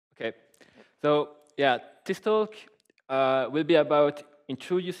Okay, so yeah, this talk will be about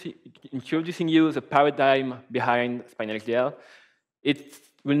introducing you the paradigm behind SpinalHDL. It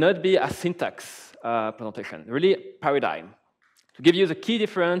will not be a syntax presentation, really paradigm, to give you the key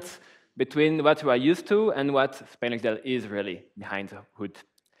difference between what you are used to and what SpinalHDL is really behind the hood.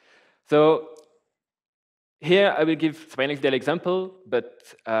 So here I will give SpinalHDL example,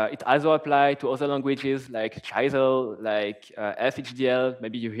 but it also applies to other languages like Chisel, like VHDL.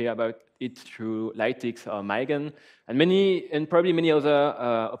 Maybe you hear about it through Lytix or Mygen, and probably many other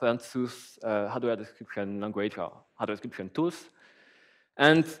open source hardware description language or hardware description tools.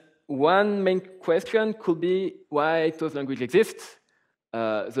 And one main question could be why those languages exist.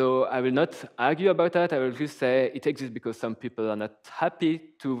 So I will not argue about that. I will just say it exists because some people are not happy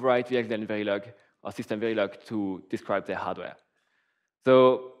to write VHDL in Verilog or system Verilog to describe their hardware.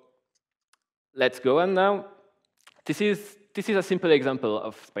 So let's go on now. This is a simple example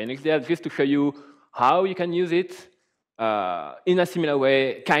of SpinalHDL, just to show you how you can use it in a similar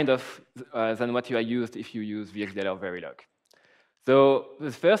way, kind of, than what you are used if you use VHDL or Verilog. So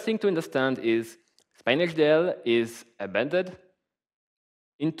the first thing to understand is SpinalHDL is embedded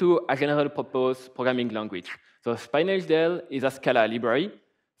into a general purpose programming language. So SpinalHDL is a Scala library.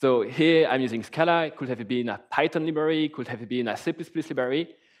 So here I'm using Scala. It could have been a Python library, it could have been a C++ library.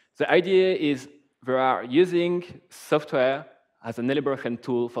 The idea is we are using software as an elaboration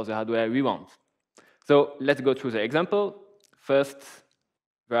tool for the hardware we want. So let's go through the example. First,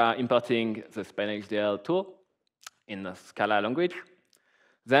 we are importing the SpinalHDL tool in a Scala language.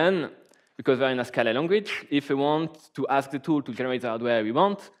 Then, because we're in a Scala language, if we want to ask the tool to generate the hardware we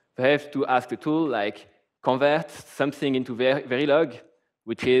want, we have to ask the tool, like, convert something into Verilog,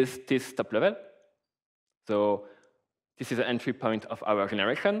 which is this top level. So this is the entry point of our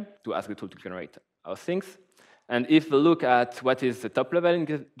generation to ask the tool to generate our things. And if we look at what is the top level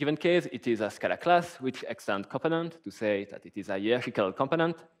in a given case, it is a Scala class, which extends component to say that it is a hierarchical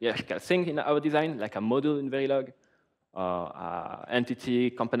component, hierarchical thing in our design, like a module in Verilog, or entity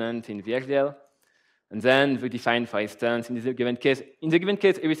component in VHDL. And then we define, for instance, in the given case,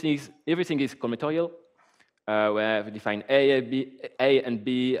 everything is combinatorial, where we define A and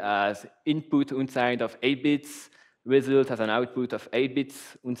B as input inside of 8 bits, result as an output of 8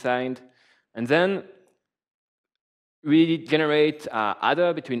 bits inside, and then we generate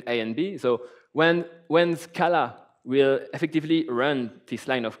adder between A and B. So when Scala will effectively run this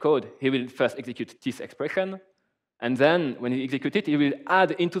line of code, he will first execute this expression, and then when he executes it, he will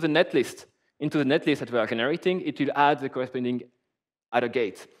add into the netlist that we are generating, it will add the corresponding adder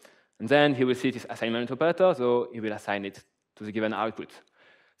gate. And then he will see this assignment operator, so he will assign it to the given output.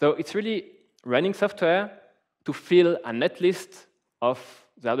 So it's really running software to fill a netlist of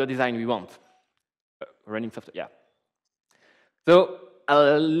the hardware design we want. Running software, yeah. So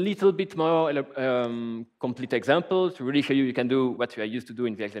a little bit more complete example to really show you can do what you are used to do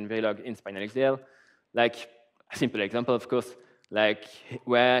in VHDL and Verilog in SpinalHDL. Like a simple example, of course, like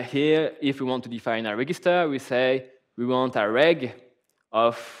where here, if we want to define a register, we say we want a reg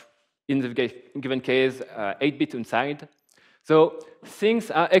of, in the given case, 8 bits inside. So things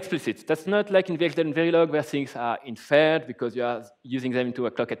are explicit. That's not like in VHDL and Verilog where things are inferred because you are using them into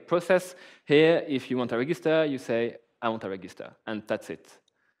a clocked process. Here, if you want a register, you say, I want a register, and that's it.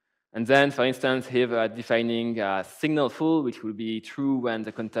 And then, for instance, here we are defining a signal full, which will be true when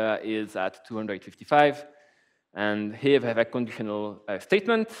the counter is at 255. And here we have a conditional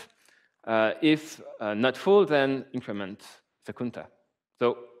statement. If not full, then increment the counter.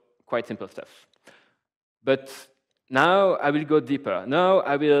 So quite simple stuff. But now I will go deeper. Now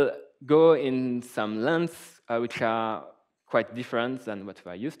I will go in some lengths which are quite different than what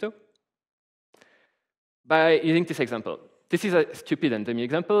we are used to by using this example. This is a stupid and dummy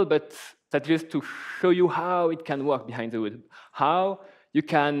example, but that's just to show you how it can work behind the hood. How you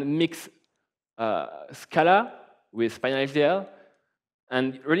can mix Scala with SpinalHDL,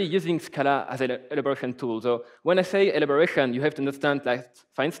 and really using Scala as an elaboration tool. So when I say elaboration, you have to understand that,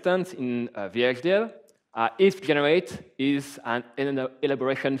 for instance, in VHDL, if generate is an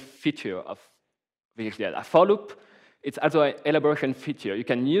elaboration feature of VHDL. A for loop, it's also an elaboration feature. You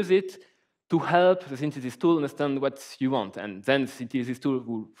can use it to help the synthesis tool understand what you want, and then the synthesis tool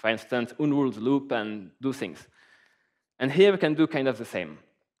will, for instance, unroll the loop and do things. And here we can do kind of the same,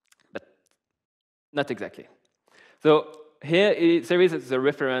 but not exactly. So here there is the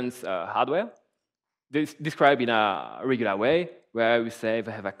reference hardware, described in a regular way, where we say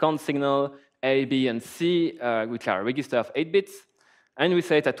we have a count signal, A, B, and C, which are a register of 8 bits, and we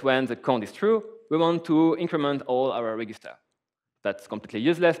say that when the count is true, we want to increment all our register. That's completely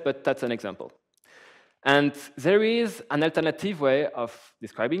useless, but that's an example. And there is an alternative way of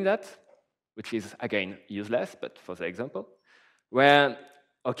describing that, which is, again, useless, but for the example, where,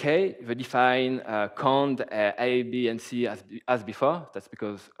 okay, we define cond A, B, and C as before. That's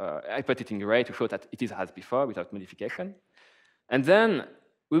because I put it in gray to show that it is as before without modification. And then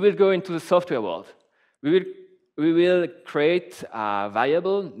we will go into the software world. We will create a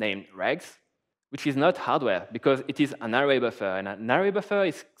variable named regs, which is not hardware, because it is an array buffer. And an array buffer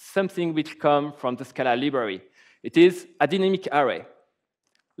is something which comes from the Scala library. It is a dynamic array.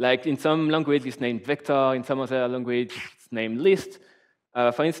 Like in some language, it's named vector. In some other language, it's named list.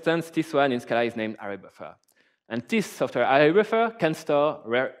 For instance, this one in Scala is named array buffer. And this software array buffer can store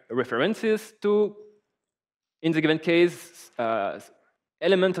references to, in the given case,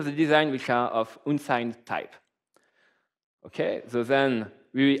 elements of the design which are of unsigned type. Okay, so then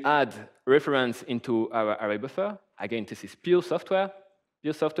we add reference into our array buffer. Again, this is pure software.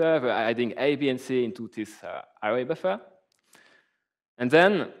 Pure software, we're adding A, B, and C into this array buffer. And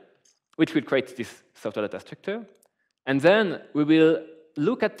then, which will create this software data structure. And then we will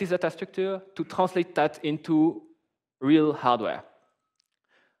look at this data structure to translate that into real hardware.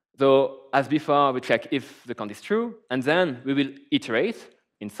 So as before, we check if the count is true, and then we will iterate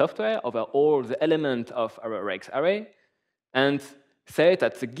in software over all the elements of our regs array, and say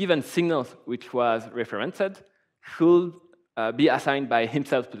that the given signal which was referenced should be assigned by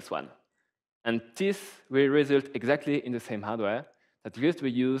himself plus 1. And this will result exactly in the same hardware, that just we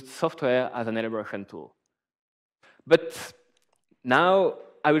used software as an elaboration tool. But now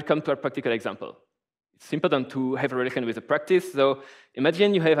I will come to a practical example. It's important to have a relation with the practice. So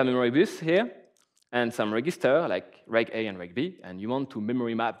imagine you have a memory bus here and some register like reg A and reg B, and you want to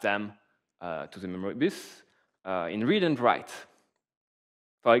memory map them to the memory bus in read and write,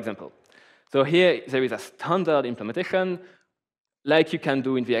 for example. So here there is a standard implementation like you can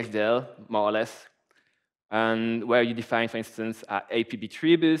do in VHDL, more or less, and where you define, for instance, a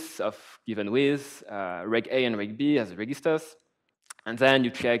APB3 bus of given width, reg A and reg B as registers. And then you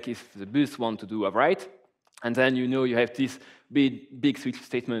check if the bus want to do a write. And then you know you have this big switch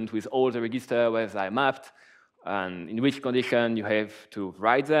statement with all the registers where they are mapped, and in which condition you have to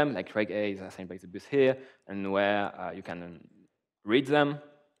write them, like reg A is assigned by the bus here, and where you can read them.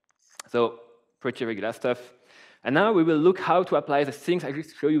 So pretty regular stuff. And now we will look how to apply the things I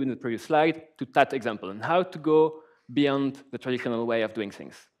just showed you in the previous slide to that example, and how to go beyond the traditional way of doing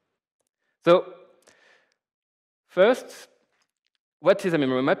things. So first, what is a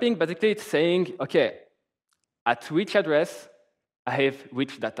memory mapping? Basically, it's saying, okay, at which address I have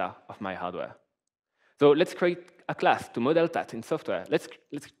which data of my hardware. So let's create a class to model that in software.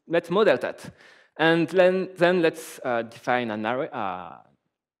 Let's model that. And then let's define an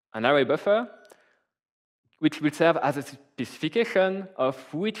array buffer, which will serve as a specification of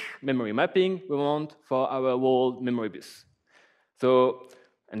which memory mapping we want for our whole memory bus. So,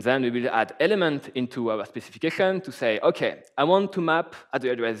 and then we will add element into our specification to say, okay, I want to map at the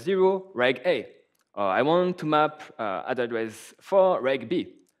address 0, reg A. Or I want to map at the address 4, reg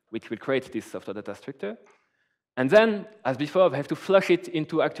B, which will create this software data structure. And then, as before, we have to flush it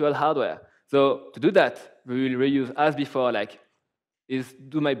into actual hardware. So to do that, we will reuse as before, like,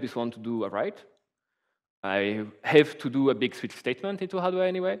 do my bus want to do a write? I have to do a big switch statement into hardware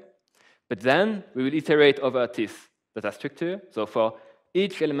anyway. But then we will iterate over this data structure. So for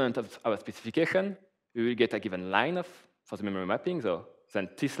each element of our specification, we will get a given line for the memory mapping. So then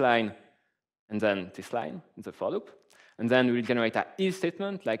this line and then this line in the for loop. And then we will generate an is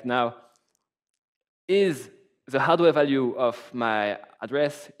statement, like now, is the hardware value of my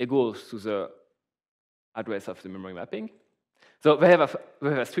address equals to the address of the memory mapping? So we have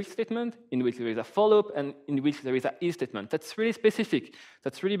a switch statement in which there is a for loop and in which there is an is statement. That's really specific.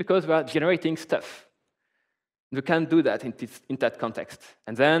 That's really because we are generating stuff. We can do that in that context.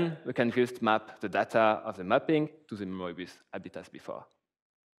 And then we can just map the data of the mapping to the memory bus a bit as before.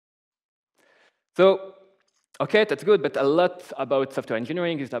 So, okay, that's good, but a lot about software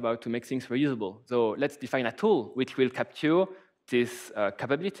engineering is about to make things reusable. So let's define a tool which will capture this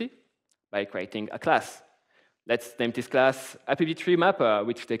capability by creating a class. Let's name this class APB3 mapper,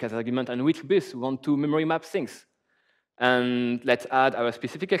 which takes as argument on which bus we want to memory map things. And let's add our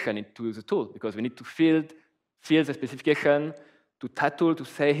specification into the tool, because we need to fill the specification to that tool to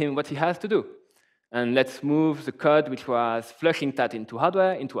say him what he has to do. And let's move the code which was flushing that into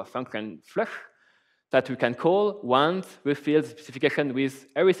hardware into a function flush that we can call once we fill the specification with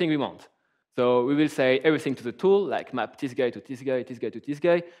everything we want. So we will say everything to the tool, like map this guy to this guy, this guy to this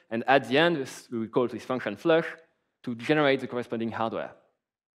guy, and at the end, we will call this function flush to generate the corresponding hardware.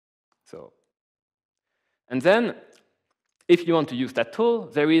 So, and then, if you want to use that tool,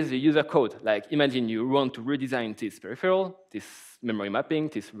 there is a user code. Like imagine you want to redesign this peripheral, this memory mapping,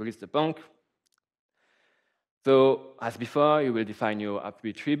 this register bank. So as before, you will define your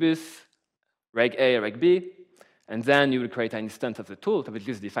APB tribus, reg A, reg B, and then you will create an instance of the tool that was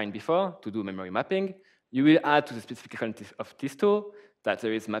just defined before to do memory mapping. You will add to the specification of this tool that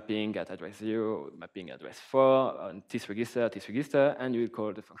there is mapping at address 0, mapping address 4, on this register, and you will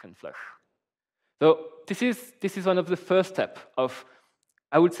call the function flush. So this is one of the first steps of,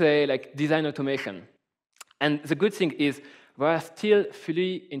 I would say, like design automation. And the good thing is we are still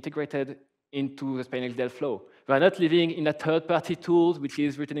fully integrated into the SpinalHDL flow. We are not living in a third-party tool which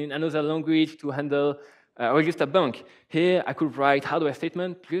is written in another language to handle a register bank. Here, I could write hardware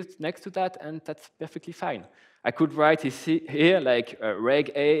statement just next to that, and that's perfectly fine. I could write here like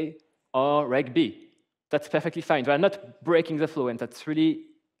reg A or reg B. That's perfectly fine. We are not breaking the flow, and that's really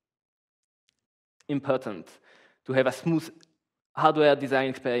important to have a smooth hardware design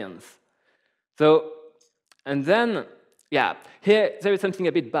experience. So, and then, yeah, here there is something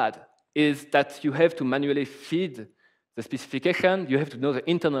a bit bad, is that you have to manually feed the specification. You have to know the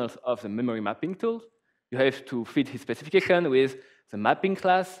internals of the memory mapping tool. You have to feed his specification with the mapping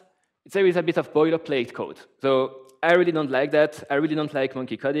class. There is a bit of boilerplate code. So I really don't like that. I really don't like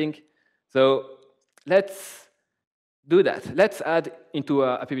monkey coding. So let's do that. Let's add into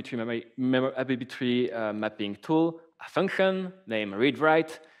a APB3 mapping tool a function named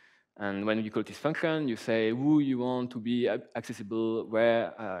read-write. And when you call this function, you say who you want to be accessible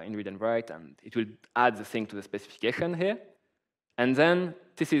where in read and write, and it will add the thing to the specification here. And then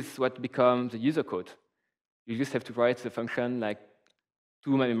this is what becomes the user code. You just have to write the function like,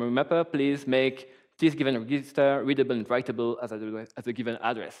 to my memory mapper, please make this given register readable and writable as a given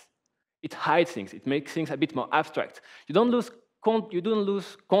address. It hides things. It makes things a bit more abstract. You don't lose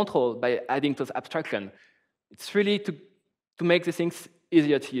control by adding those abstraction. It's really to make the things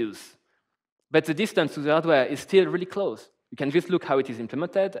easier to use. But the distance to the hardware is still really close. You can just look how it is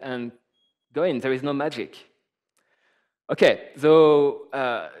implemented and go in. There is no magic. OK, so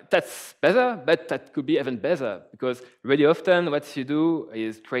that's better, but that could be even better, because really often what you do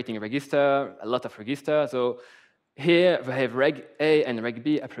is creating a register, a lot of registers. So here we have reg A and reg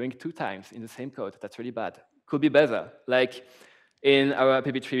B appearing 2 times in the same code. That's really bad. Could be better. Like in our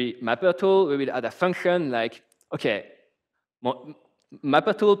APB3 mapper tool, we will add a function like, OK,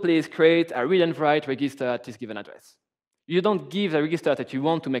 mapper tool, please create a read and write register at this given address. You don't give the register that you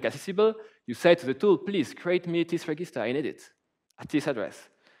want to make accessible. You say to the tool, please create me this register. I need it at this address.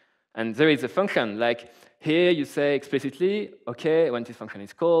 And there is a function like here you say explicitly, OK, when this function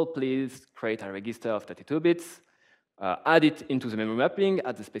is called, please create a register of 32 bits, add it into the memory mapping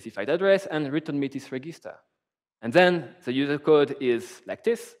at the specified address, and return me this register. And then the user code is like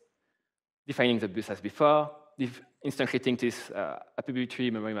this, defining the bus as before, instantiating this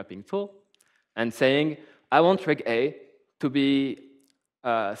APB3 memory mapping tool, and saying, I want reg A to be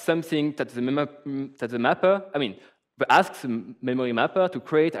something that the mapper, asks the memory mapper to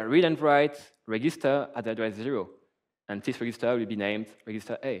create a read and write register at the address 0. And this register will be named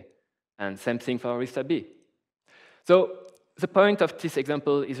register A. And same thing for register B. So the point of this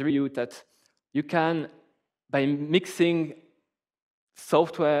example is really that you can, by mixing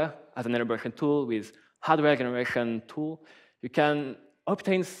software as an elaboration tool with hardware generation tool, you can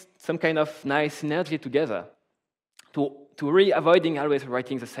obtain some kind of nice synergy together to really avoiding always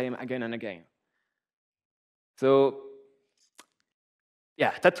writing the same again and again. So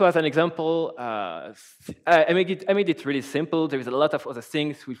yeah, that was an example. I made it really simple. There is a lot of other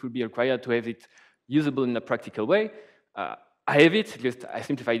things which would be required to have it usable in a practical way. I have it, just I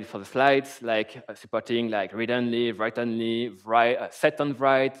simplified it for the slides, like supporting like read-only, write-only, set on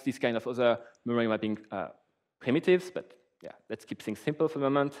write, this kind of other memory mapping primitives. But yeah, let's keep things simple for the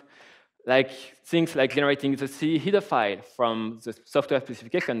moment. Like things like generating the C header file from the software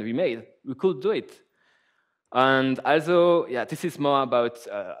specification we made. We could do it. And also, yeah, this is more about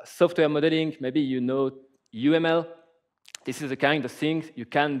software modeling. Maybe you know UML. This is the kind of things you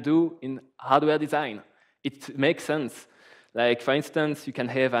can do in hardware design. It makes sense. Like, for instance, you can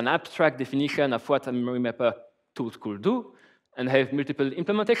have an abstract definition of what a memory mapper tool could do and have multiple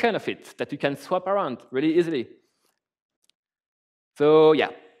implementation of it that you can swap around really easily. So yeah,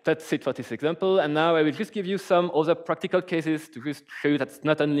 that's it for this example. And now I will just give you some other practical cases to just show you that it's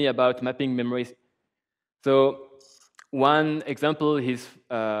not only about mapping memories. So one example is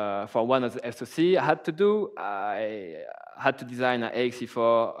for one of the SoC I had to do. I had to design an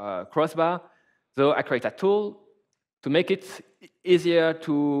AXE4 crossbar. So I create a tool to make it easier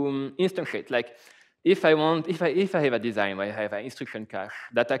to instantiate. Like if I have a design where I have an instruction cache,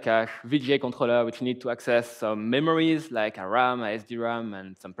 data cache, VGA controller, which need to access some memories like a RAM, a SDRAM,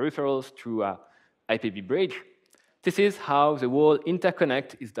 and some peripherals through a IPv bridge, this is how the whole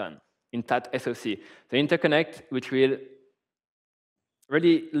interconnect is done in that SoC. The interconnect, which will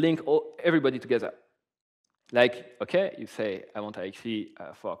really link everybody together. Like, okay, you say, I want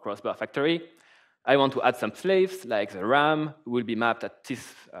IXC for crossbar factory. I want to add some slaves, like the RAM will be mapped at this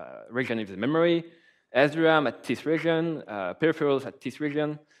region of the memory, SDRAM at this region, peripherals at this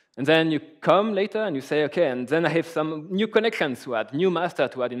region. And then you come later and you say, okay, and then I have some new connections to add, new master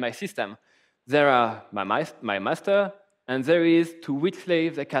to add in my system. There are my master, and there is to which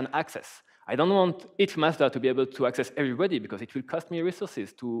slave they can access. I don't want each master to be able to access everybody because it will cost me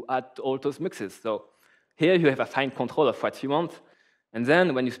resources to add all those mixes. So here you have a fine control of what you want. And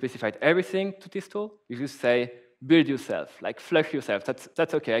then when you specified everything to this tool, you just say, build yourself, like flush yourself.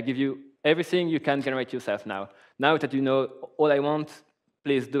 That's okay. I give you everything you can generate yourself now. Now that you know all I want,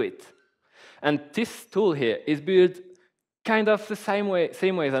 please do it. And this tool here is built kind of the same way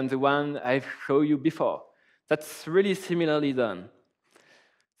than the one I've shown you before. That's really similarly done.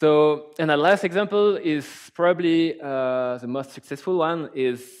 So, and the last example is probably the most successful one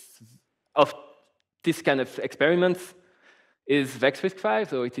of this kind of experiments is VexRISC-V.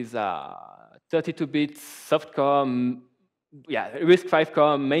 So it is a 32-bit soft core, RISC-V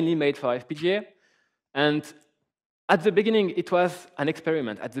core mainly made for FPGA. And at the beginning, it was an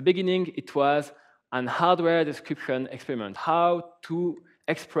experiment. At the beginning, it was an hardware description experiment, how to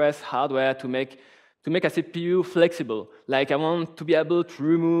express hardware to make a CPU flexible. Like I want to be able to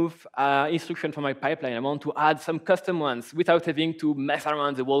remove instruction from my pipeline. I want to add some custom ones without having to mess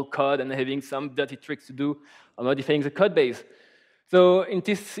around the whole code and having some dirty tricks to do or modifying the code base. So in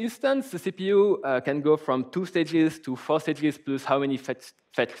this instance, the CPU can go from 2 stages to 4 stages plus how many fetch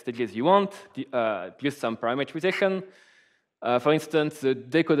stages you want, plus some parameterization. For instance, the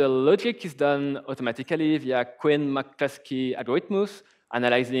decoder logic is done automatically via Quinn-McCluskey algorithms,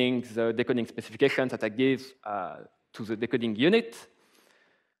 analyzing the decoding specifications that I give to the decoding unit.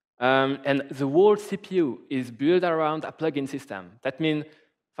 And the whole CPU is built around a plugin system. That means,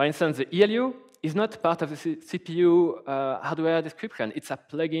 for instance, the ELU is not part of the CPU hardware description. It's a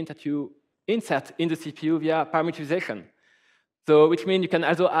plugin that you insert in the CPU via parameterization. So, which means you can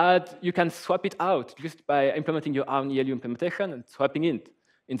also you can swap it out just by implementing your own ELU implementation and swapping it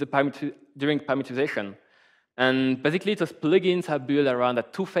in the during parameterization. And basically, those plugins are built around a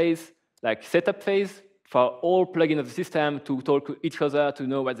 2-phase, like setup phase for all plugins of the system to talk to each other to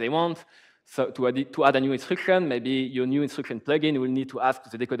know what they want. So to add a new instruction, maybe your new instruction plugin will need to ask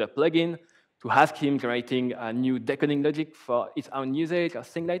the decoder plugin to ask him generating a new decoding logic for its own usage or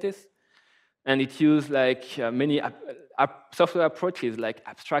things like this. And it uses like many software approaches like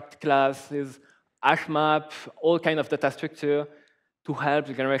abstract classes, hash map, all kind of data structure to help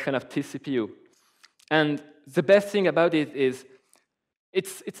the generation of this CPU. And the best thing about it is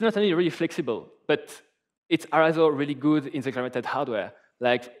it's not only really flexible, but it's also really good in the generated hardware.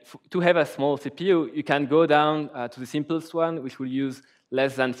 Like to have a small CPU, you can go down to the simplest one, which will use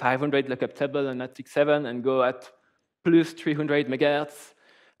less than 500 lookup table on X7 and go at plus 300 megahertz.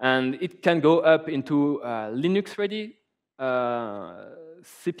 And it can go up into Linux-ready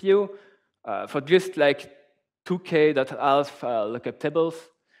CPU for just like 2K.half lookup tables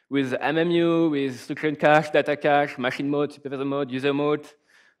with MMU, with instruction cache, data cache, machine mode, supervisor mode, user mode,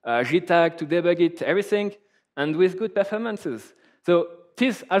 JTAG to debug it, everything, and with good performances. So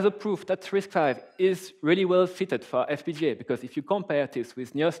this as a proof that RISC-V is really well fitted for FPGA, because if you compare this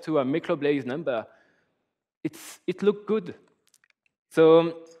with just to a microblaze number, it looks good.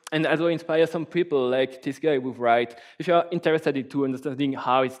 So, and also inspire some people like this guy who write. If you are interested in understanding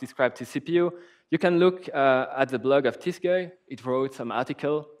how it's described this CPU, you can look at the blog of this guy. It wrote some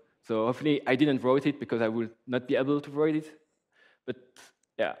article. So hopefully I didn't write it because I will not be able to write it. But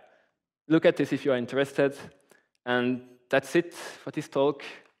yeah, look at this if you are interested. And that's it for this talk.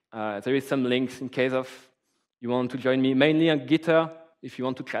 There is some links in case of you want to join me, mainly on GitHub if you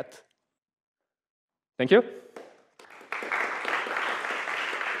want to chat. Thank you.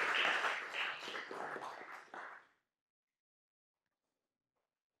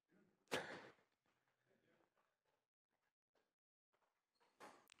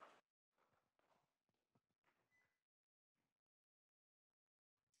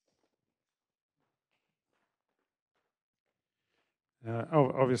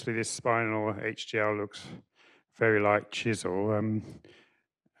 Obviously, this SpinalHDL looks very like Chisel.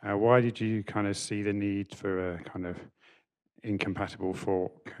 Why did you kind of see the need for a kind of incompatible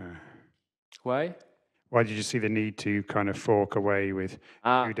fork? Why? Why did you see the need to kind of fork away with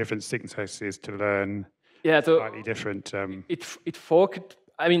two different synthexes to learn slightly different? It forked.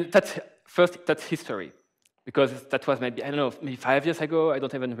 I mean, that's history, because that was maybe, I don't know, maybe 5 years ago. I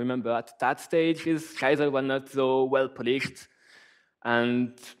don't even remember. At that stage, Scheisel was not so well polished,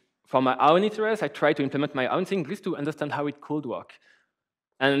 and for my own interest, I tried to implement my own thing just to understand how it could work.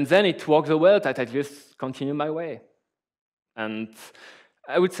 And then it worked so well that I just continued my way. And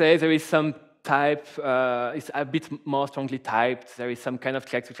I would say there is some type, it's a bit more strongly typed. There is some kind of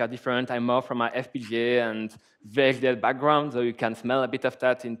checks which are different. I'm more from my FPGA and VHDL background, so you can smell a bit of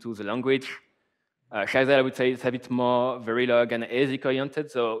that into the language. Scheisel, I would say, is a bit more Verilog and ASIC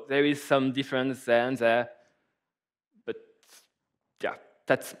oriented, so there is some difference there and there. But yeah,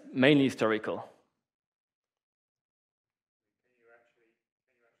 that's mainly historical.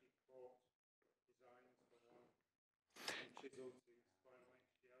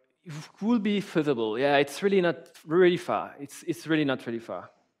 It would be feasible. Yeah, it's really not really far. It's really not really far.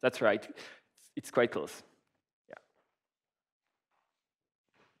 That's right. It's quite close. Yeah.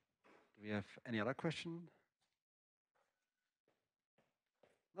 Do we have any other question?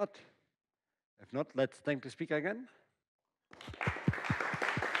 Not. If not, let's thank the speaker again.